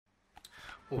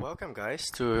Welcome,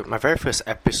 guys, to my very first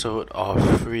episode of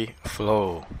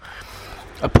FreeFlo,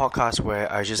 a podcast where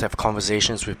I just have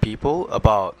conversations with people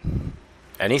about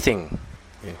anything,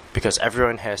 because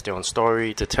everyone has their own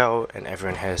story to tell and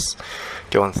everyone has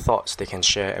their own thoughts they can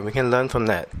share, and we can learn from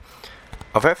that.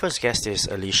 Our very first guest is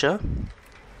Alicia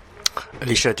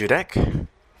Dudek.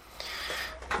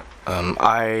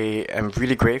 I am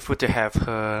really grateful to have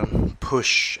her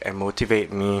push and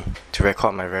motivate me to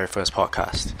record my very first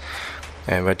podcast.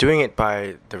 And we're doing it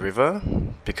by the river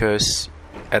because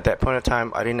at that point of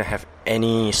time I didn't have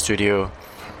any studio.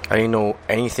 I didn't know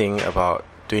anything about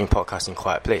doing podcasts in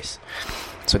quiet place.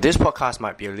 So this podcast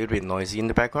might be a little bit noisy in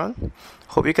the background.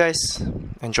 Hope you guys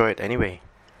enjoy it anyway.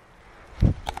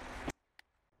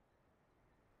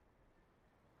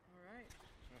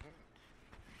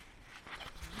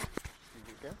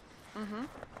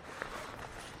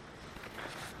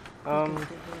 All right.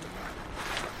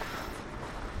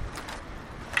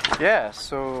 Yeah,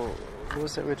 so what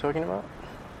was that we're talking about?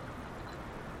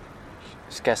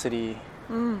 Scarcity.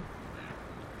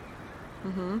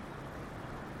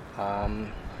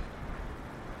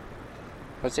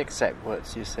 What's the exact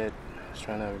words you said? I was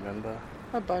trying to remember.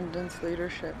 Abundance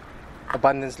leadership.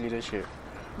 Abundance leadership.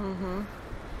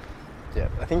 Yeah,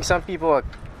 I think some people are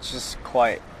just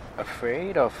quite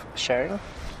afraid of sharing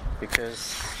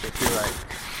because they feel like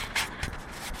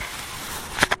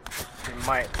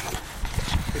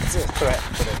it's a threat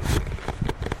for them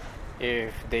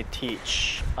if they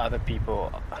teach other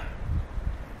people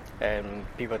and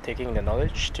people taking the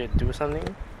knowledge to do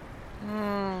something.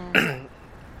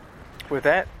 With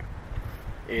that,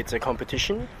 it's a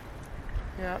competition.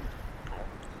 Yeah.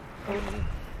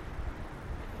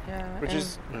 Which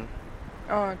is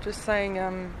just saying,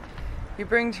 you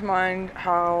bring to mind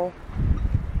how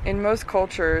in most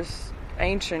cultures,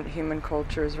 ancient human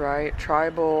cultures, right,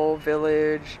 tribal,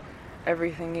 village,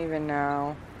 everything even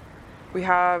now, we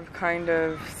have kind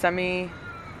of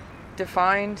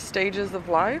semi-defined stages of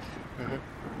life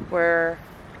where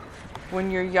when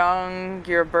you're young,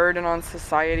 you're a burden on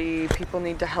society, people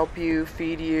need to help you,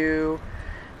 feed you.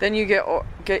 Then you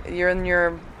you're in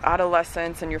your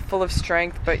adolescence and you're full of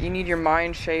strength, but you need your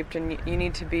mind shaped and you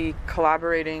need to be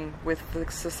collaborating with the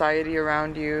society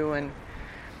around you. And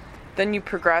then you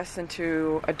progress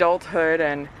into adulthood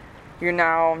and you're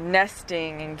now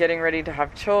nesting and getting ready to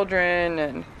have children,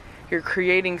 and you're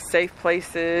creating safe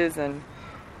places and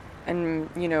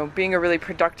you know, being a really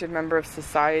productive member of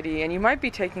society, and you might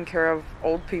be taking care of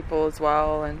old people as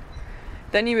well. And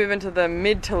then you move into the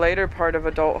mid to later part of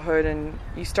adulthood and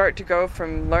you start to go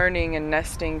from learning and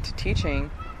nesting to teaching.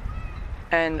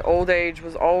 And old age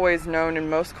was always known in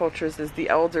most cultures as the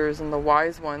elders and the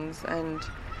wise ones, and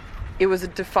it was a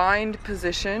defined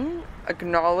position,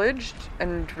 acknowledged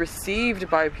and received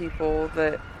by people,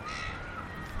 that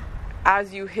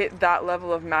as you hit that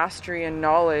level of mastery and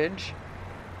knowledge,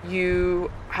 you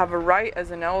have a right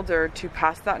as an elder to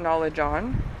pass that knowledge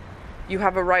on. You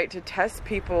have a right to test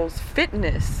people's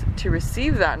fitness to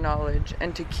receive that knowledge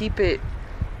and to keep it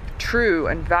true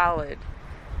and valid.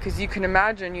 Because you can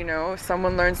imagine, you know, if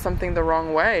someone learns something the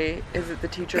wrong way, is it the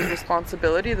teacher's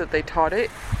responsibility that they taught it,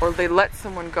 or they let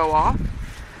someone go off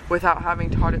without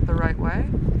having taught it the right way?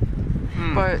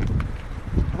 But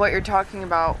what you're talking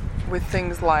about with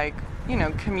things like, you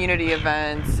know, community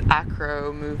events,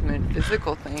 acro movement,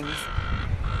 physical things,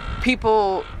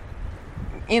 people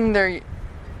in their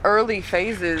early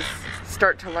phases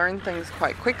start to learn things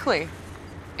quite quickly,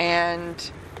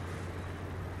 and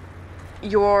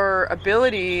your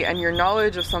ability and your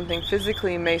knowledge of something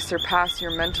physically may surpass your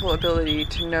mental ability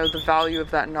to know the value of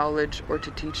that knowledge or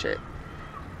to teach it.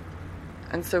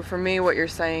 And so for me, what you're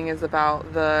saying is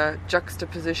about the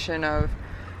juxtaposition of,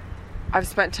 I've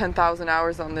spent 10,000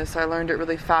 hours on this, I learned it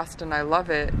really fast and I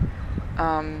love it,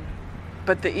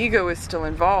 but the ego is still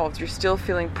involved. You're still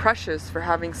feeling precious for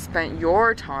having spent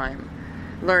your time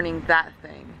learning that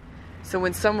thing. So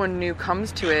when someone new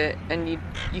comes to it and you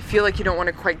feel like you don't want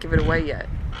to quite give it away yet.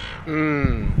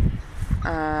 So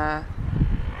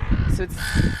it's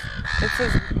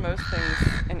as most things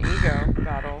an ego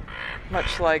battle,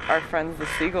 much like our friends the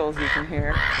seagulls you can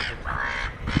hear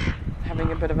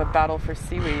having a bit of a battle for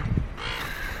seaweed.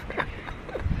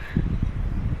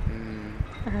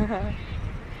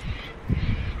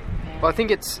 Well, I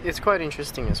think it's quite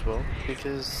interesting as well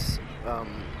because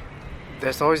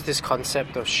there's always this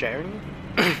concept of sharing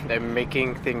and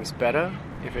making things better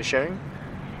if you're sharing.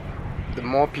 The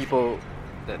more people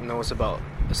that knows about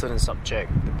a certain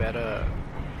subject, the better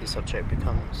the subject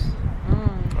becomes.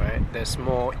 Right? There's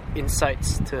more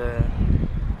insights to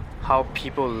how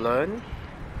people learn,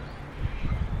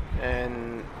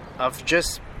 and I've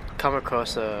just come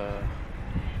across a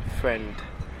friend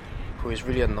who is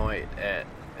really annoyed at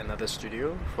another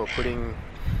studio for putting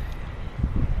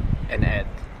an ad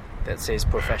that says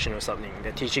professional something.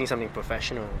 They're teaching something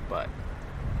professional, but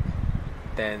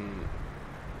then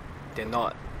they're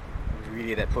not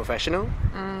really that professional.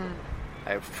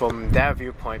 From their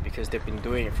viewpoint, because they've been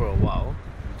doing it for a while,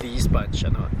 these bunch are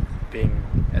not being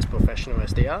as professional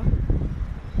as they are.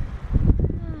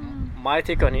 My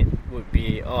take on it would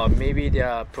be, maybe they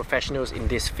are professionals in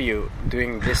this field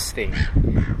doing this thing,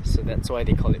 so that's why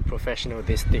they call it professional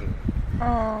this thing.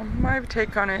 My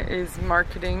take on it is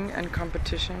marketing and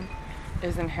competition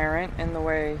is inherent in the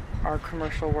way our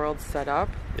commercial world's set up.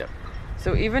 Yep.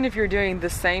 So even if you're doing the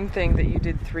same thing that you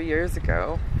did 3 years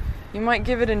ago, you might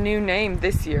give it a new name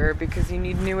this year because you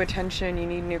need new attention, you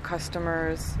need new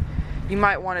customers, you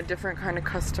might want a different kind of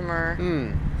customer.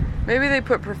 Maybe they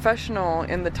put professional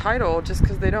in the title just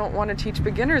because they don't want to teach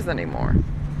beginners anymore.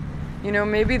 You know,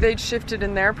 maybe they'd shifted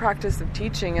in their practice of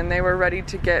teaching and they were ready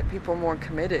to get people more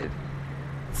committed.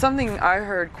 Something I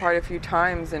heard quite a few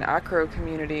times in acro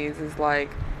communities is like,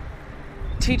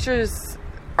 teachers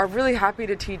are really happy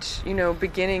to teach, you know,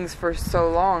 beginnings for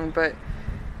so long, but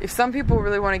if some people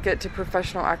really want to get to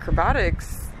professional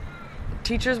acrobatics,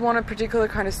 teachers want a particular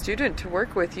kind of student to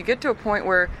work with. You get to a point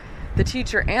where the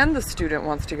teacher and the student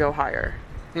wants to go higher,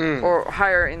 or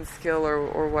higher in skill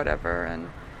or whatever,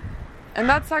 and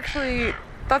that's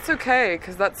okay,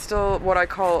 because that's still what I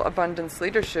call abundance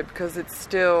leadership, because it's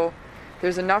still,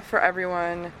 there's enough for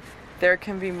everyone, there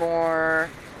can be more,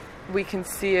 we can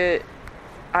see it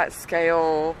at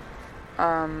scale.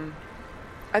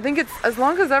 I think it's, as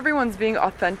long as everyone's being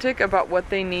authentic about what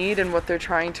they need and what they're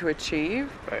trying to achieve,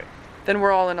 Right. then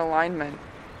we're all in alignment.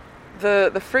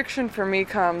 The friction for me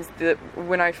comes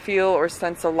when I feel or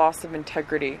sense a loss of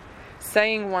integrity.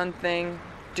 Saying one thing,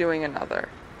 doing another.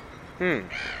 In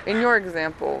your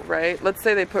example, right? Let's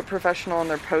say they put professional on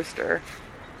their poster,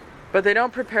 but they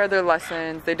don't prepare their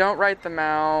lessons, they don't write them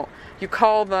out, you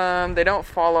call them, they don't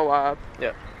follow up.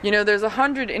 Yeah. You know, there's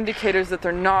 100 indicators that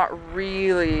they're not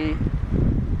really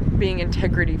being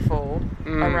integrityful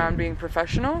around being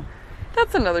professional.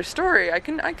 That's another story. I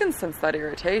can sense that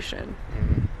irritation.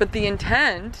 But the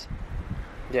intent...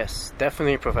 Yes,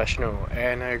 definitely professional,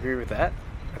 and I agree with that.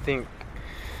 I think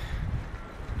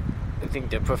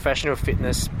the professional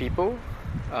fitness people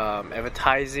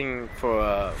advertising for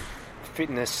a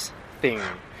fitness thing,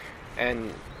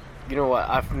 and you know what?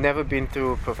 I've never been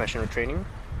through professional training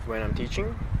when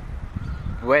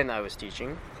I was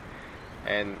teaching,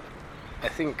 and I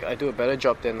think I do a better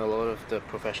job than a lot of the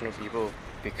professional people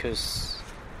because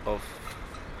of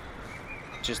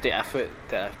just the effort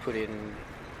that I've put in.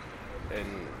 And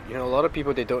you know, a lot of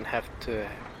people, they don't have to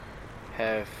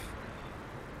have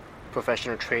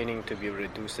professional training to be able to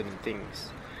do certain things,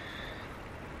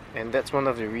 and that's one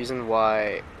of the reasons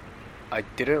why I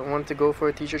didn't want to go for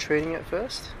a teacher training at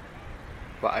first,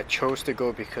 but I chose to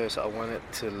go because I wanted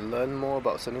to learn more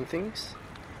about certain things.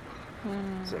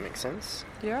 Does that make sense?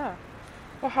 Yeah.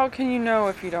 Well, how can you know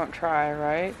if you don't try,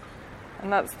 right?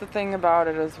 And that's the thing about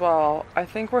it as well. I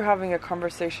think we're having a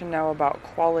conversation now about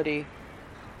quality.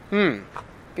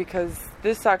 Because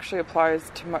this actually applies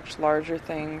to much larger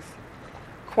things.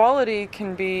 Quality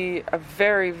can be a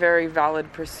very, very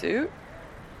valid pursuit.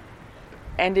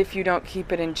 And if you don't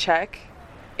keep it in check,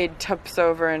 it tips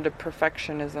over into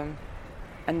perfectionism.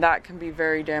 And that can be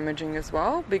very damaging as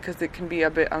well, because it can be a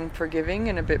bit unforgiving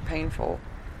and a bit painful.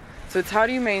 So it's how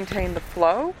do you maintain the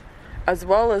flow, as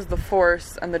well as the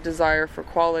force and the desire for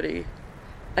quality.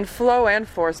 And flow and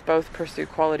force both pursue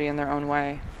quality in their own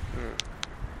way.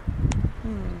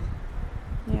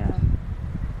 Yeah.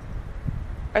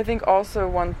 I think also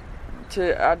one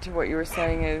to add to what you were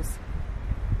saying is,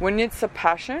 when it's a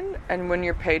passion and when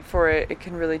you're paid for it, it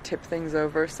can really tip things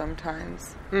over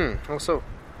sometimes. Also.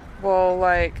 Well,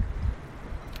 like,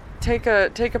 take a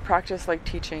practice like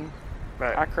teaching,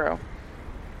 Right. acro.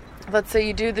 Let's say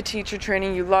you do the teacher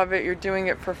training, you love it, you're doing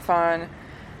it for fun,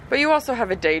 but you also have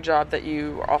a day job that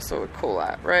you also are cool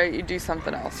at, right? You do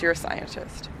something else, you're a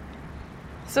scientist.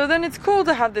 So then it's cool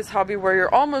to have this hobby where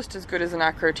you're almost as good as an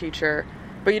acro teacher,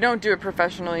 but you don't do it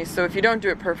professionally, so if you don't do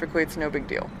it perfectly, it's no big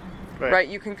deal. Right?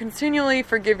 You can continually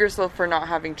forgive yourself for not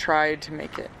having tried to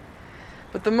make it.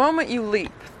 But the moment you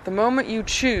leap, the moment you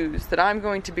choose that I'm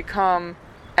going to become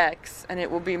X, and it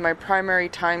will be my primary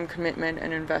time commitment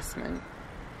and investment,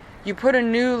 you put a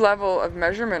new level of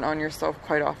measurement on yourself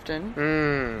quite often.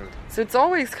 So it's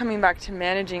always coming back to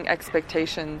managing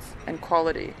expectations and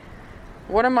quality.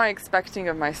 What am I expecting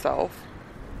of myself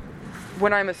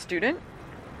when I'm a student,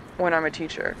 when I'm a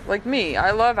teacher? Like me, I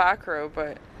love acro,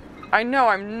 but I know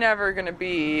I'm never going to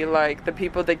be like the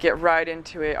people that get right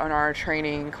into it on our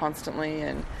training constantly.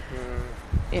 And,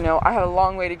 you know, I have a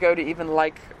long way to go to even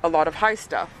like a lot of high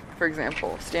stuff, for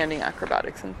example, standing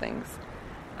acrobatics and things.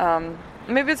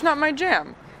 Maybe it's not my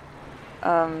jam.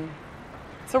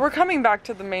 So we're coming back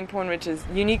to the main point, which is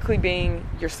uniquely being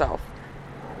yourself.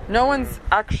 No one's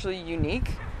actually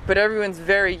unique, but everyone's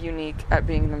very unique at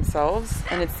being themselves.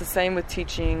 And it's the same with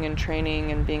teaching and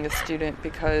training and being a student,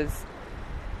 because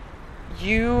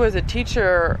you as a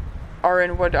teacher are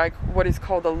in what is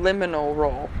called a liminal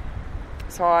role.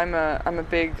 So I'm a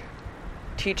big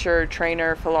teacher,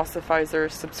 trainer,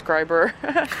 philosophizer, subscriber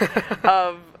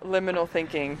of liminal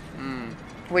thinking,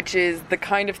 which is the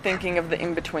kind of thinking of the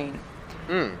in-between.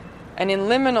 And in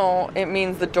liminal, it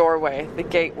means the doorway, the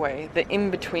gateway, the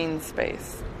in-between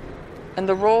space. And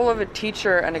the role of a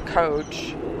teacher and a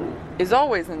coach is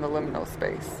always in the liminal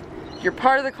space. You're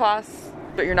part of the class,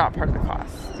 but you're not part of the class.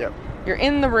 Yep. You're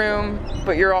in the room,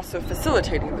 but you're also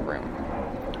facilitating the room.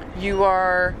 You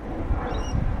are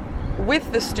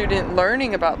with the student,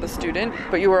 learning about the student,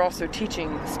 but you are also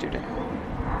teaching the student.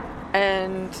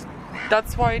 And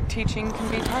that's why teaching can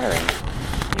be tiring.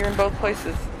 You're in both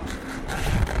places.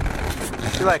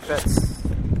 I feel like that's...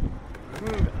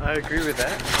 I agree with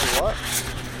that a lot.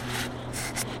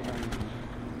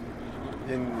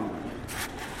 In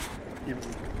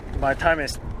my time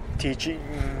as teaching,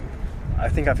 I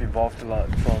think I've evolved a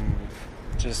lot from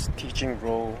just teaching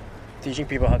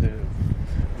people how to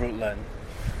rote learn,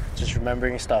 just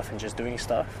remembering stuff and just doing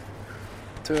stuff,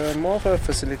 to more of a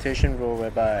facilitation role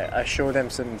whereby I show them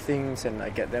certain things and I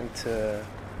get them to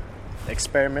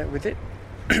experiment with it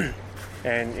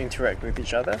and interact with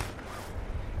each other.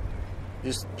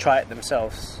 Just try it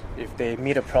themselves. If they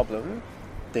meet a problem,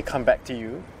 they come back to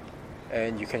you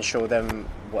and you can show them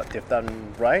what they've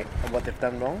done right and what they've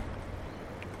done wrong.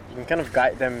 You can kind of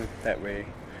guide them that way.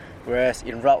 Whereas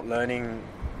in route learning,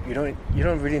 you don't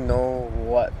really know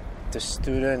what the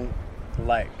student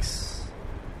likes.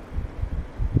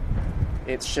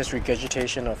 It's just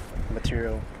regurgitation of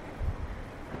material.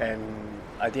 And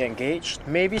are they engaged?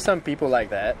 Maybe some people like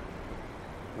that,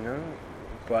 you know,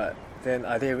 but then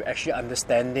are they actually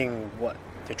understanding what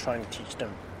they're trying to teach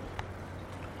them?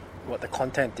 What the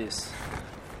content is?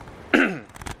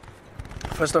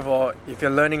 First of all, if you're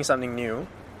learning something new,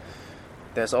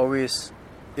 it's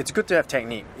good to have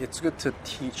technique. It's good to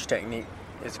teach technique.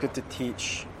 It's good to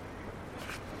teach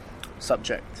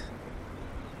subject.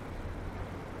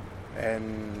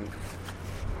 And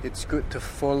it's good to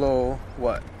follow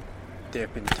what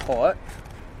they've been taught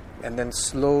and then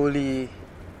slowly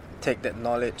take that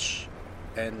knowledge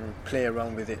and play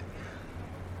around with it.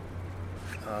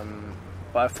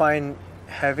 But I find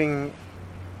having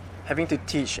to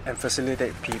teach and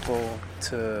facilitate people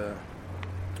to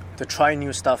try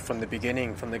new stuff from the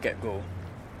beginning, from the get-go,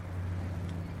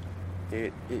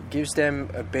 it gives them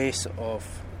a base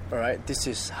of, alright, this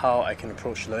is how I can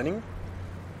approach learning,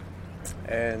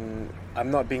 and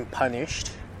I'm not being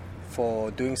punished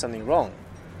for doing something wrong.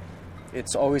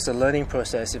 It's always a learning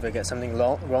process. If I get something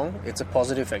wrong, it's a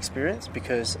positive experience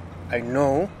because I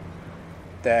know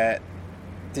that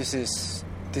this is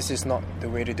not the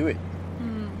way to do it.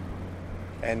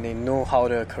 And they know how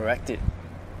to correct it.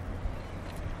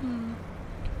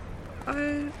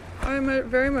 I'm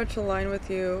very much aligned with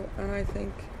you, and I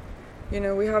think, you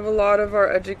know, we have a lot of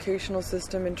our educational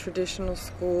system in traditional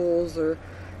schools or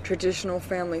traditional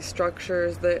family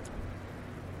structures that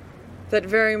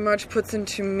very much puts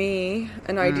into me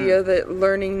an idea that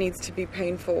learning needs to be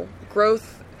painful.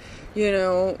 Growth, you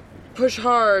know, push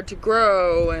hard to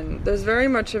grow, and there's very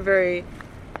much a very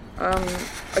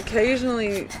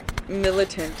occasionally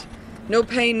militant, no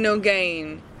pain, no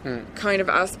gain kind of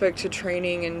aspect to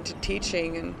training and to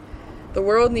teaching. And the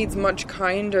world needs much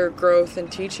kinder growth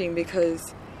and teaching,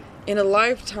 because in a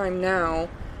lifetime now,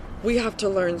 we have to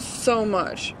learn so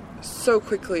much so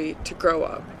quickly to grow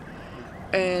up.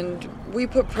 And we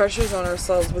put pressures on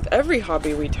ourselves with every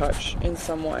hobby we touch in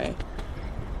some way.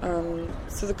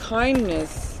 So the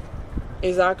kindness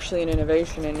is actually an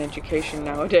innovation in education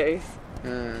nowadays.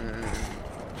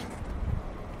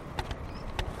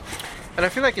 And I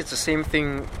feel like it's the same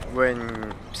thing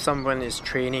when someone is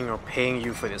training or paying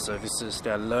you for their services.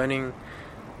 They're learning.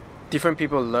 Different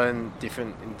people learn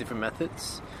in different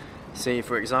methods. Say,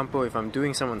 for example, if I'm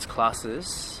doing someone's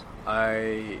classes,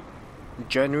 I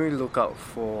generally look out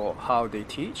for how they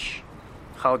teach,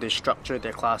 how they structure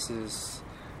their classes,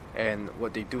 and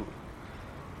what they do.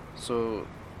 So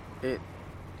it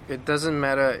doesn't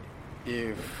matter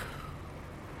if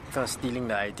kind of stealing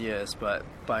the ideas, but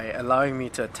by allowing me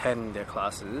to attend their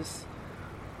classes,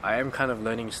 I am kind of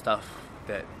learning stuff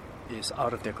that is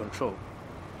out of their control.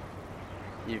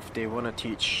 If they want to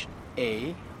teach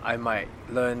A, I might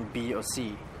learn B or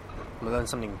C. I might learn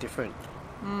something different.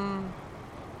 And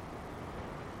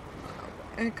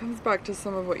it comes back to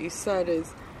some of what you said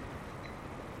is,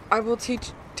 I will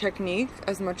teach technique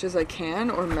as much as I can,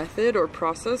 or method or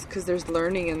process, because there's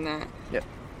learning in that. Yep.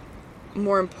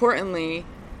 More importantly,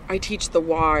 I teach the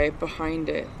why behind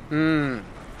it.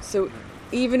 So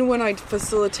even when I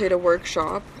facilitate a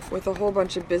workshop with a whole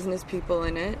bunch of business people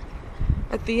in it,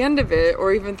 at the end of it,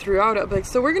 or even throughout it, I'll be like,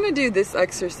 so we're going to do this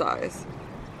exercise.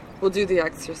 We'll do the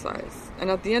exercise. And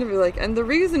at the end of it, like, and the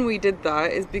reason we did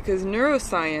that is because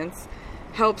neuroscience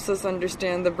helps us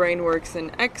understand the brain works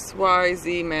in X, Y,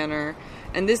 Z manner.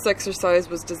 And this exercise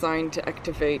was designed to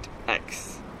activate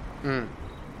X.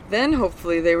 Then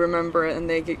hopefully they remember it and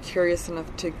they get curious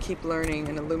enough to keep learning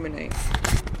and illuminate.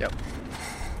 Yep.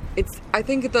 I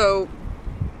think though,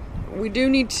 we do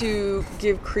need to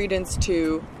give credence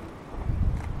to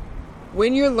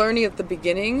when you're learning at the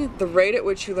beginning, the rate at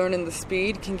which you learn and the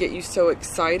speed can get you so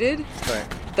excited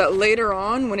that later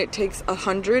on, when it takes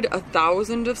 100,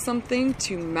 1,000 of something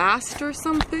to master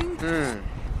something,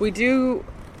 we do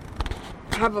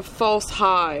have a false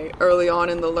high early on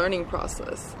in the learning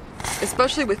process.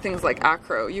 Especially with things like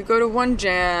acro. You go to one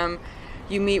jam,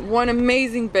 you meet one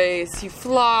amazing bass, you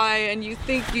fly, and you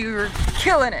think you're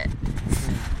killing it.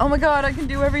 Oh my god, I can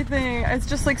do everything. It's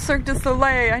just like Cirque du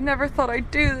Soleil. I never thought I'd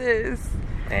do this.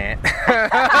 And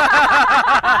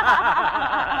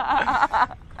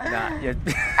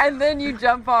then you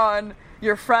jump on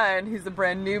your friend who's a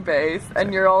brand new bass,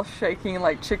 and you're all shaking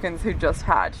like chickens who just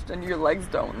hatched, and your legs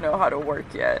don't know how to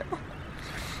work yet.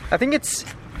 I think it's...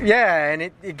 Yeah, and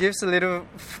it gives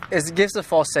a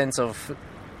false sense of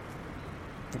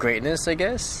greatness, I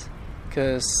guess.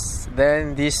 Because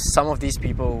then some of these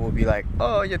people will be like,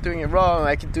 oh, you're doing it wrong,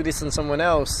 I can do this on someone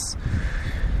else.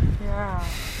 Yeah.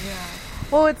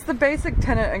 Well, it's the basic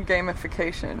tenet in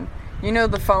gamification. You know,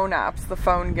 the phone apps, the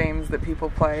phone games that people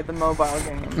play, the mobile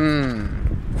games.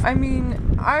 I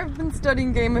mean, I've been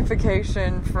studying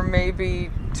gamification for maybe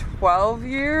 12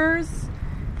 years.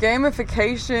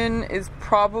 Gamification is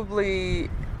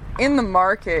probably, in the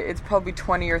market, it's probably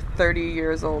 20 or 30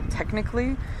 years old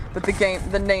technically, but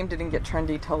the name didn't get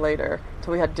trendy till later,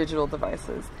 till we had digital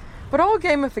devices. But all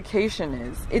gamification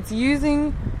is, it's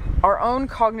using our own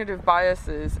cognitive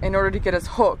biases in order to get us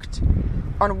hooked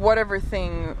on whatever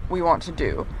thing we want to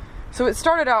do. So it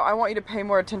started out, I want you to pay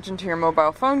more attention to your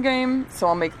mobile phone game, so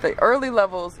I'll make the early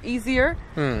levels easier.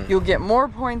 You'll get more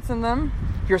points in them.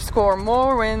 You'll score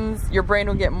more wins, your brain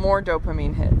will get more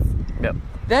dopamine hits. Yep.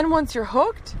 Then once you're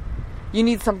hooked, you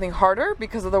need something harder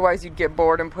because otherwise you'd get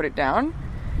bored and put it down.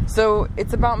 So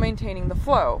it's about maintaining the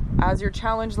flow. As your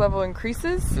challenge level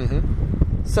increases,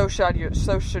 so should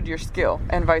your skill,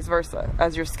 and vice versa.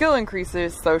 As your skill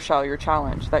increases, so shall your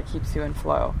challenge. That keeps you in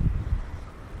flow.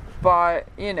 But,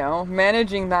 you know,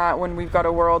 managing that when we've got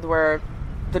a world where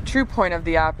the true point of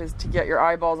the app is to get your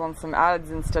eyeballs on some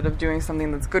ads instead of doing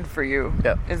something that's good for you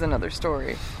is another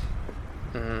story.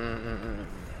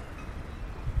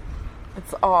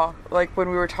 It's like when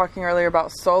we were talking earlier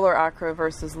about solar acro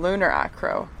versus lunar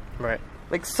acro. Right.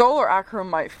 Like solar acro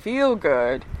might feel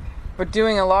good, but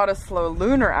doing a lot of slow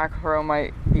lunar acro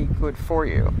might be good for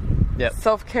you. Yep.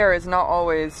 Self-care is not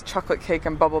always chocolate cake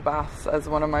and bubble baths, as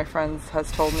one of my friends has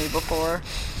told me before.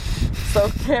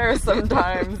 Self-care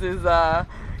sometimes is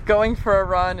going for a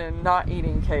run and not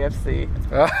eating KFC.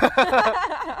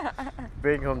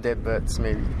 Bring home dead birds,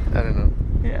 maybe. I don't know.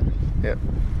 Yeah. Yep.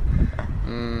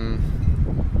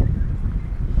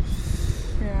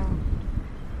 Yeah.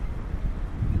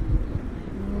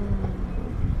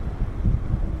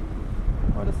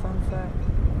 What a sunset.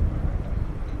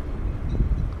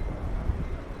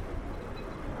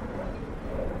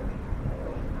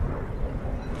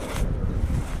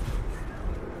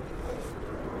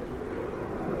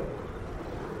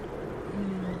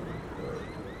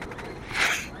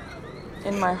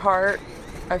 In my heart,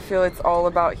 I feel it's all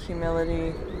about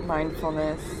humility,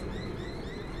 mindfulness,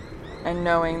 and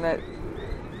knowing that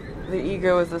the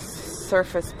ego is a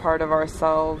surface part of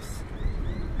ourselves,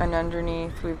 and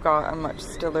underneath we've got a much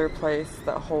stiller place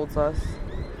that holds us.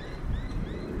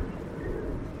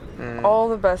 All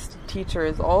the best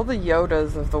teachers, all the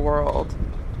Yodas of the world,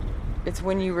 it's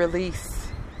when you release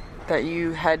that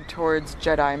you head towards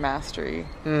Jedi mastery.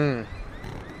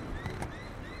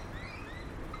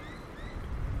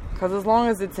 Because as long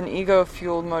as it's an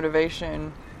ego-fueled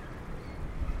motivation,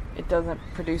 it doesn't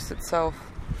produce itself.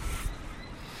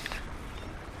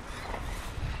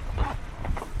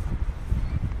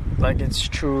 Like, it's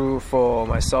true for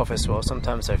myself as well.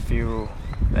 Sometimes I feel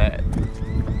that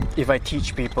if I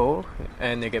teach people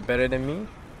and they get better than me,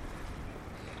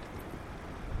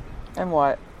 And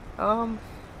what?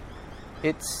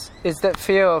 it's that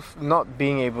fear of not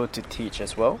being able to teach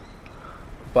as well.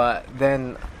 But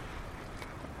then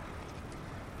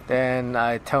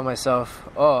I tell myself,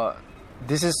 oh,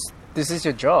 this is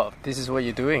your job. This is what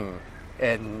you're doing,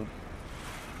 and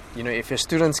you know, if your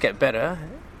students get better,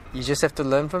 you just have to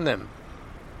learn from them.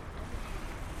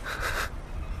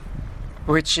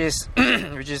 Which is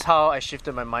how I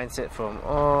shifted my mindset from,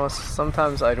 oh,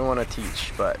 sometimes I don't want to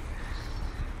teach, but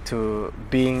to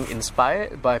being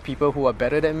inspired by people who are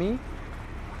better than me,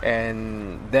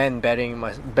 and then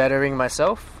bettering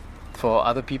myself for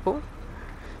other people.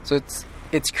 So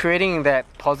it's creating that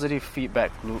positive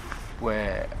feedback loop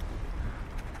where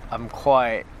I'm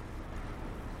quite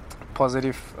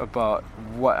positive about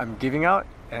what I'm giving out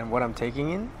and what I'm taking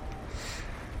in.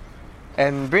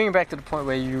 And bringing back to the point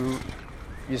where you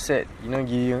said, you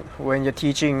know, when you're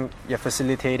teaching, you're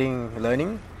facilitating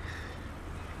learning.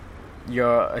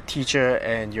 You're a teacher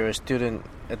and you're a student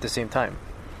at the same time,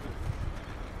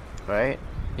 right?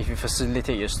 If you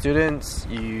facilitate your students,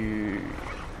 you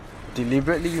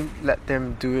deliberately let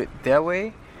them do it their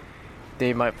way,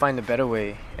 they might find a better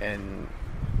way, and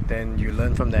then you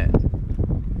learn from that.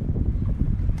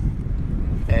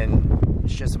 And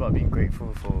it's just about being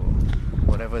grateful for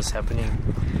whatever is happening,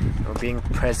 or being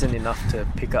present enough to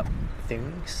pick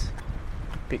things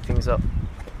up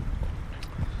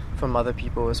from other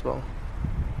people as well.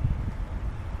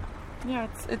 Yeah,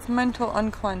 it's mental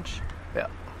unclench. Yeah.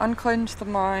 Unclench the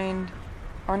mind,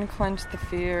 unclench the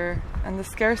fear, and the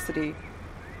scarcity.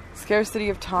 Scarcity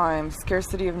of time,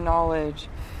 scarcity of knowledge,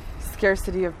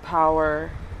 scarcity of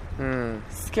power,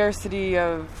 scarcity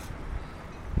of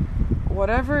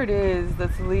whatever it is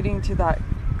that's leading to that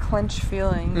clench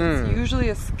feeling. It's usually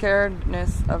a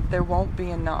scaredness of there won't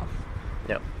be enough.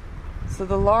 Yep. So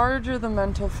the larger the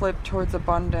mental flip towards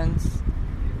abundance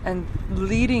and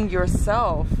leading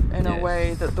yourself in a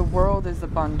way that the world is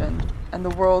abundant and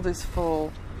the world is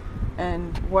full,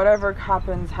 and whatever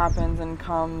happens and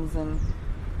comes, and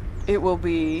it will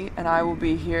be, and I will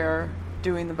be here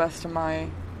doing the best of my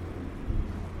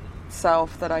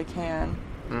self that I can.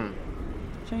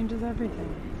 Changes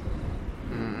everything.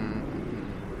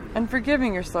 And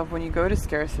forgiving yourself when you go to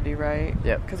scarcity, right?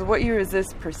 Yeah. Because what you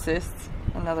resist persists.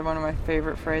 Another one of my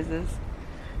favorite phrases.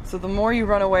 So the more you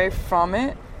run away from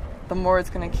it, the more it's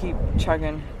going to keep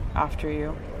chugging after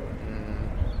you.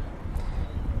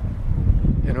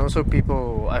 And also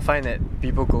I find that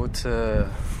people go to,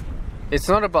 it's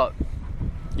not about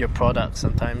your product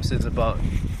sometimes, it's about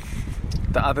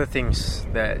the other things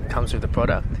that comes with the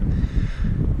product.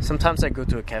 Sometimes I go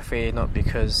to a cafe not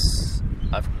because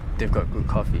they've got good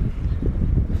coffee.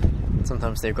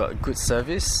 Sometimes they've got good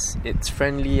service. It's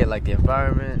friendly. I like the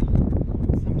environment.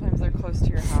 Sometimes they're close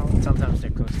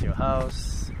to your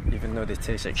house, even though they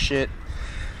taste like shit.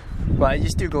 But you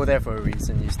still go there for a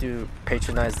reason. You still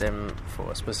patronize them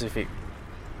for a specific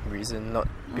reason, not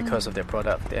because of their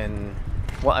product. And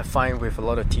what I find with a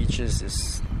lot of teachers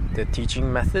is the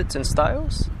teaching methods and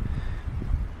styles.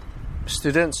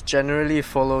 Students generally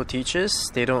follow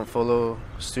teachers. They don't follow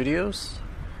studios.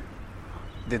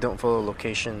 They don't follow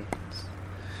locations.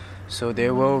 So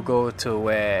they will go to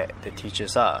where the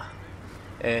teachers are.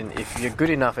 And if you're good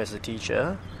enough as a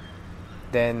teacher,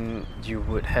 then you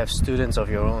would have students of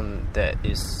your own that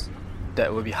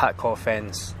will be hardcore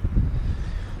fans.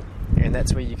 And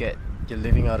that's where you get your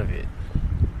living out of it.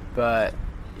 But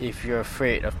if you're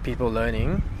afraid of people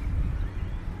learning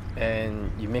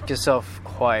and you make yourself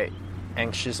quite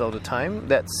anxious all the time,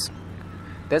 that's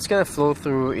going to flow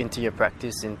through into your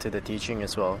practice, into the teaching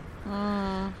as well.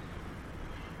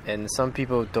 And some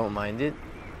people don't mind it,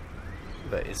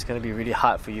 but it's going to be really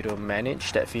hard for you to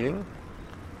manage that feeling.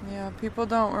 Yeah, people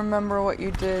don't remember what you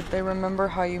did, they remember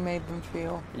how you made them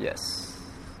feel. Yes.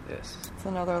 It's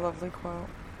another lovely quote.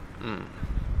 And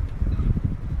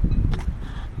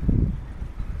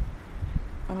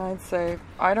I'd say,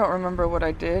 I don't remember what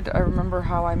I did, I remember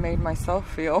how I made myself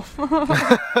feel.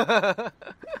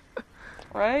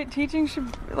 Right? Teaching should,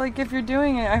 like, if you're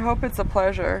doing it, I hope it's a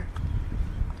pleasure.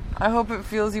 I hope it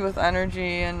fills you with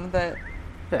energy and that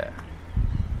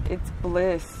it's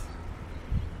bliss.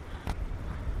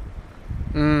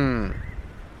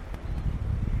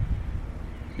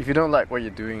 If you don't like what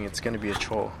you're doing, it's going to be a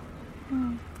chore.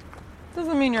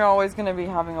 Doesn't mean you're always going to be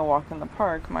having a walk in the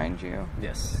park, mind you.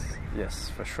 Yes,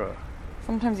 for sure.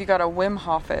 Sometimes you gotta Wim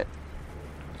Hof it.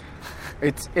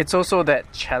 It's also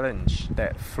that challenge,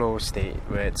 that flow state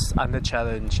where it's under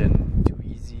challenge and too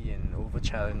easy, and over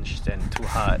challenged and too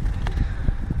hard.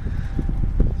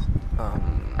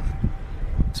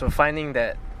 So finding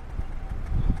that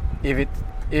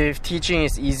if teaching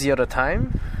is easy all the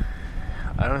time,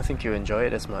 I don't think you enjoy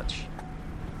it as much.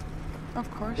 Of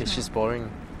course. It's not. just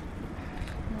boring.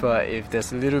 But if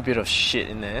there's a little bit of shit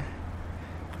in there,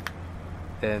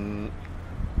 then,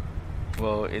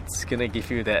 well, it's gonna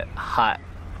give you that heart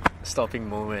stopping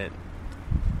moment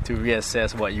to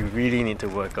reassess what you really need to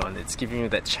work on. It's giving you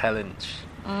that challenge,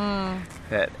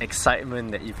 that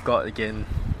excitement that you've got again.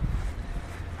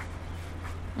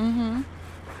 Mm-hmm.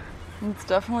 It's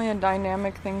definitely a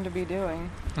dynamic thing to be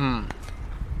doing.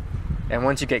 And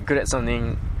once you get good at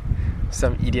something,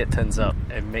 some idiot turns up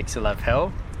and makes your life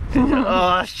hell. And you're,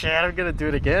 oh shit, I'm gonna do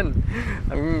it again.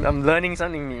 I'm learning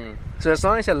something new. So as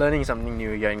long as you're learning something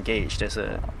new, you're engaged.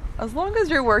 As long as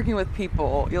you're working with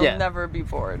people, you'll never be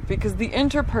bored, because the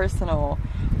interpersonal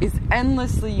is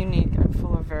endlessly unique and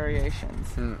full of variations.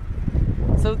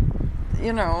 So,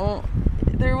 you know,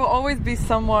 there will always be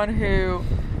someone who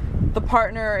the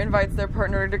partner invites their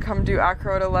partner to come do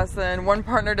acro at a lesson. One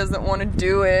partner doesn't want to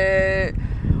do it,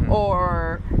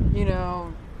 or, you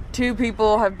know, two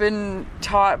people have been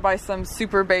taught by some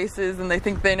super bases and they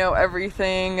think they know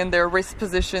everything and their wrist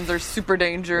positions are super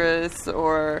dangerous,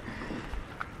 or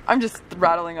I'm just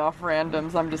rattling off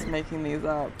randoms, I'm just making these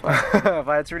up.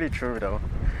 But it's really true though.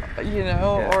 You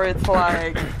know, or it's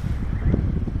like,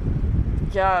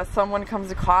 someone comes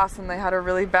to class and they had a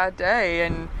really bad day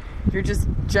and you're just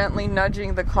gently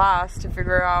nudging the class to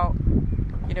figure out,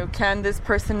 you know, can this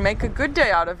person make a good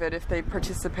day out of it if they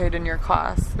participate in your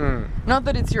class? Not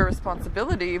that it's your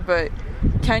responsibility, but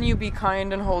can you be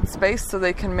kind and hold space so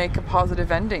they can make a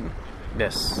positive ending?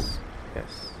 Yes.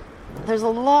 There's a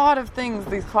lot of things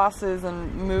these classes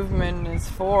and movement is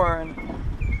for, and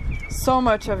so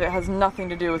much of it has nothing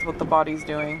to do with what the body's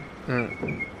doing.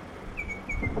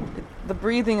 The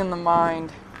breathing in the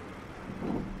mind.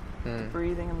 The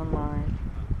breathing in the mind.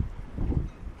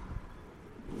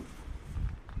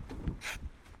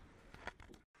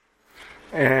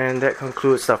 And that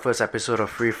concludes our first episode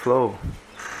of FreeFlo.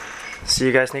 See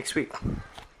you guys next week.